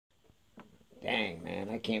Dang, man,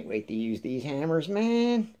 I can't wait to use these hammers,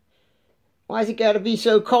 man. Why's it gotta be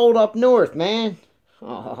so cold up north, man?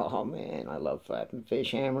 Oh, man, I love flapping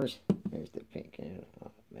fish hammers. There's the pink one. Oh,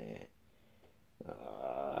 man.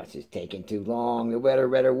 Oh, it's just taking too long. The weather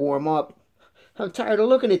better warm up. I'm tired of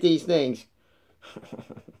looking at these things.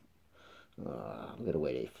 Oh, look at the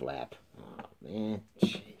way they flap. Oh, man.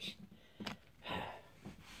 Jeez.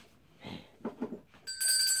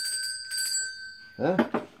 Huh?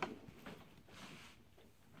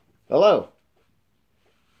 Hello?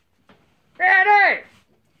 Yeah, Dave.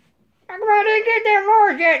 How come I didn't get them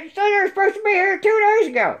lures yet? You said they were supposed to be here 2 days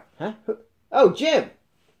ago. Huh? Oh, Jim.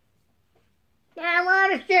 Damn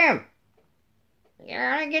right, it's Jim.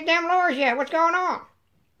 Yeah, I didn't get them lures yet. What's going on?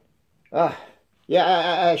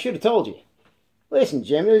 Yeah, I should have told you. Listen,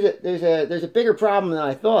 Jim, there's a bigger problem than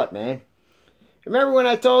I thought, man. Remember when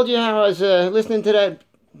I told you how I was listening to that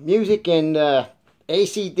music and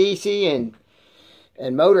AC/DC and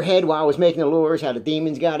Motorhead while I was making the lures, how the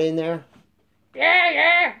demons got in there?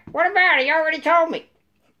 Yeah. What about it? You already told me.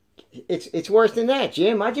 It's worse than that,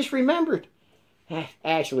 Jim. I just remembered.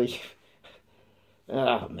 Actually,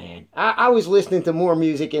 oh, man. I was listening to more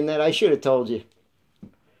music in that I should have told you.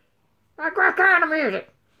 Like what kind of music?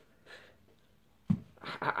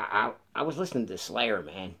 I was listening to Slayer,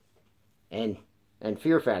 man. And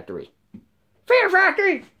Fear Factory. Fear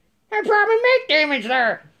Factory? They probably make demons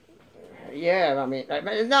there. Yeah, I mean, but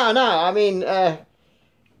I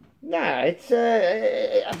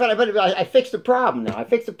fixed the problem now. I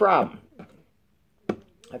fixed the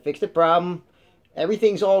problem.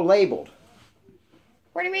 Everything's all labeled.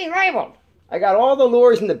 What do you mean labeled? I got all the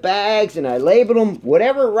lures in the bags, and I labeled them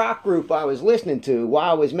whatever rock group I was listening to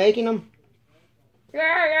while I was making them.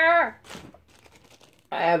 Yeah.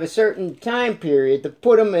 I have a certain time period to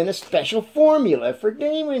put them in a special formula for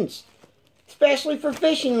demons. Especially for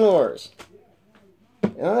fishing lures.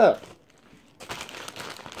 Oh.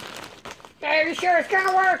 Are you sure it's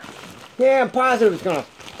gonna work? Yeah, I'm positive it's gonna.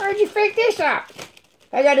 Where'd you pick this up?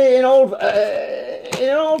 I got it in an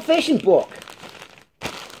old fishing book.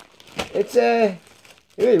 It's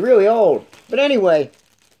really old. But anyway,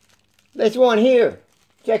 this one here.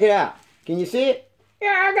 Check it out. Can you see it?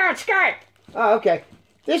 Yeah, I got Skype. Oh, okay.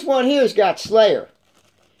 This one here's got Slayer.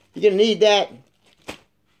 You're gonna need that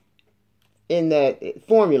in the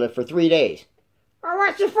formula for 3 days. Well,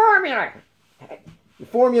 what's the formula? The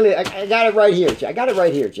formula, I got it right here. I got it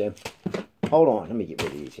right here, Jim. Hold on, let me get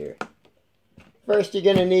rid of these here. First, you're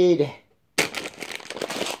gonna need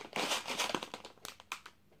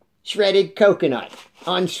shredded coconut,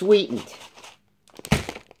 unsweetened.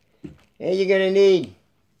 And you're gonna need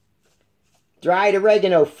dried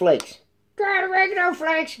oregano flakes. Dried oregano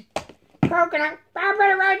flakes, coconut. I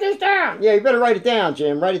better write this down. Yeah, you better write it down,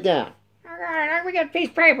 Jim. Write it down. I got it. We got a piece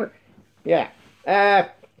of paper. Yeah.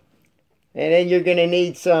 And then you're gonna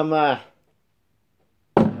need some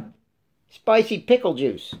spicy pickle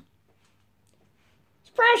juice.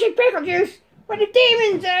 Spicy pickle juice? What the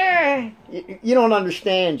demons, You don't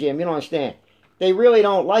understand, Jim. You don't understand. They really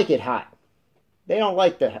don't like it hot. They don't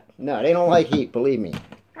like they don't like heat, believe me.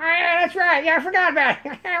 Oh, yeah, that's right. Yeah, I forgot about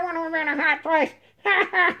it. I want to be in a hot place.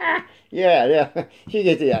 Yeah. You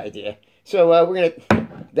get the idea. So we're gonna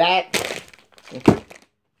that,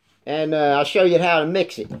 and I'll show you how to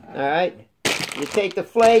mix it. All right. You take the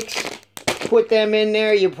flakes, put them in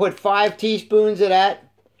there. You put 5 teaspoons of that.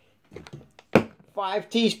 5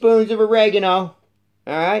 teaspoons of oregano. All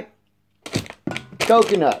right.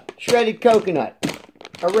 Coconut, shredded coconut,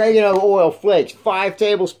 oregano oil flakes, 5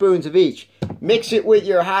 tablespoons of each. Mix it with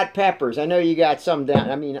your hot peppers. I know you got some down.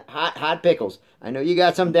 I mean, hot pickles. I know you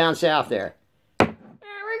got some down south there. Yeah,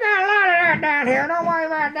 we got a lot of that down here. Don't worry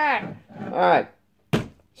about that. All right.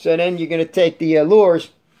 So then you're going to take the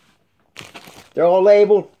lures. They're all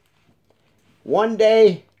labeled. 1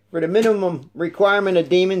 day for the minimum requirement of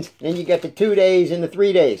demons. Then you get the 2 days and the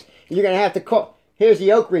 3 days. You're going to have to call. Here's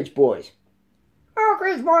the Oak Ridge Boys. Oak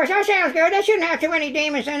Ridge Boys, that sounds good. That shouldn't have too many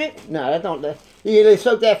demons in it. No, that don't. You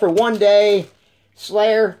soak that for 1 day.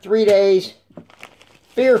 Slayer, 3 days.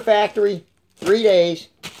 Fear Factory, 3 days.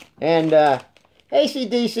 And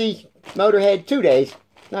AC/DC, Motorhead, 2 days.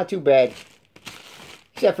 Not too bad.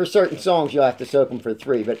 Except for certain songs, you'll have to soak them for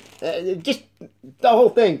 3. But just the whole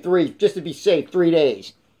thing, 3. Just to be safe, 3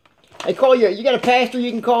 days. Hey, call you got a pastor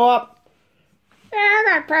you can call up? Yeah, I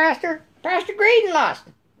got a pastor. Pastor Greedenlust.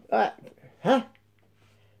 Huh?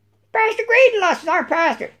 Pastor Greedenlust is our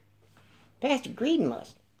pastor. Pastor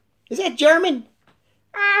Greedenlust? Is that German?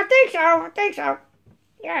 I think so.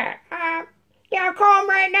 Yeah. I'll call him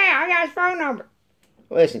right now. I got his phone number.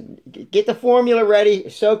 Listen, get the formula ready,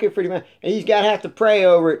 soak it for the, and he's got to have to pray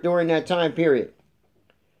over it during that time period.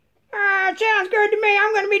 It sounds good to me.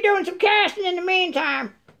 I'm going to be doing some casting in the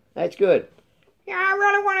meantime. That's good. Yeah, I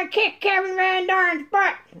really want to kick Kevin Van Darn's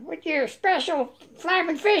butt with your special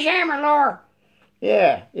flapping fish hammer lure.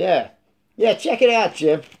 Yeah, check it out,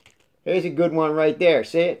 Jim. There's a good one right there.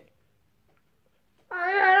 See it? Oh,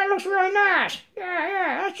 yeah, that looks really nice.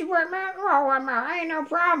 Yeah, that should work, man. Oh, I ain't no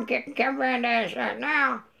problem kicking Kevin Van Darn's butt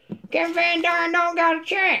now. Kevin Van Darn don't got a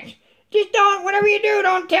chance. Just don't, whatever you do,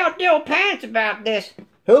 don't tell Dill Pants about this.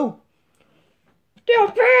 Who?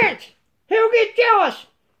 Dill Pants! He'll get jealous.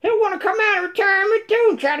 He'll want to come out of retirement too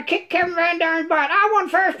and try to kick Kevin Van Darn's butt. I won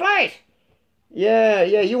first place. Yeah,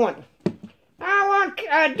 you want... I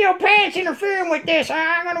want Dill Pants interfering with this.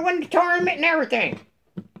 I'm going to win the tournament and everything.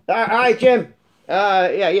 All right, Jim.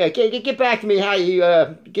 Get back to me how you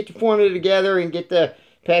get your formula together and get the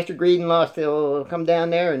Pastor Greedinloss to come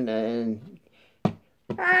down there and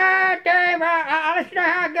Dave, I'll let you know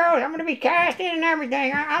how it goes. I'm going to be casting and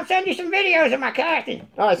everything. I'll send you some videos of my casting.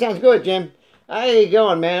 All right, sounds good, Jim. How you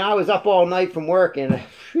going, man? I was up all night from work and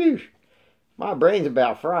whew, my brain's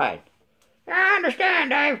about fried. I understand,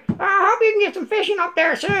 Dave. I hope you can get some fishing up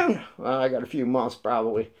there soon. Well, I got a few months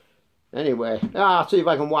probably. Anyway, I'll see if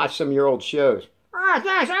I can watch some of your old shows. Oh,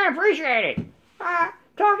 thanks. I appreciate it. Talk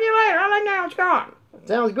to you later. I'll let you know how it's going.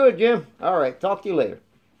 Sounds good, Jim. All right, talk to you later.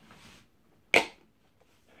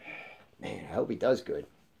 Man, I hope he does good.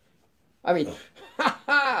 I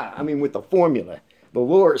mean, with the formula, the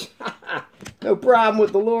lures. No problem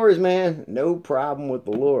with the lures, man. No problem with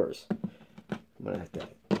the lures. I'm going to have to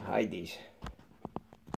hide these.